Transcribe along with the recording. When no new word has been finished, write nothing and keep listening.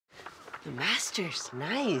The Masters,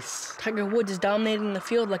 nice. Tiger Woods is dominating the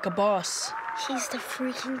field like a boss. He's the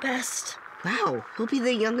freaking best. Wow, he'll be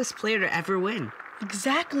the youngest player to ever win.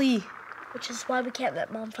 Exactly. Which is why we can't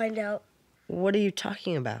let Mom find out. What are you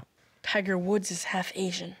talking about? Tiger Woods is half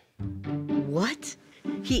Asian. What?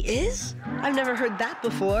 He is? I've never heard that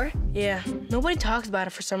before. Yeah, nobody talks about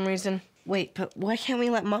it for some reason. Wait, but why can't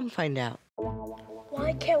we let Mom find out?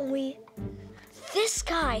 Why can't we? This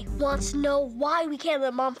guy wants to know why we can't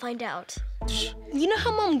let Mom find out. You know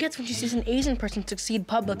how Mom gets when she sees an Asian person succeed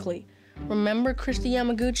publicly? Remember Christy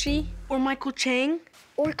Yamaguchi? Or Michael Chang?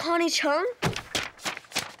 Or Connie Chung?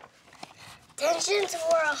 Tensions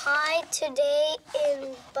were high today in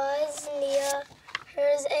Bosnia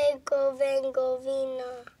Herzegovina.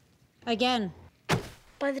 Again.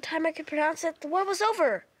 By the time I could pronounce it, the war was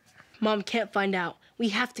over. Mom can't find out. We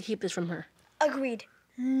have to keep this from her. Agreed.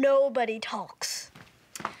 Nobody talks.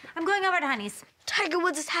 I'm going over to Honey's. Tiger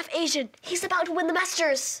Woods is half Asian. He's about to win the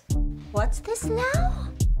Masters. What's this now?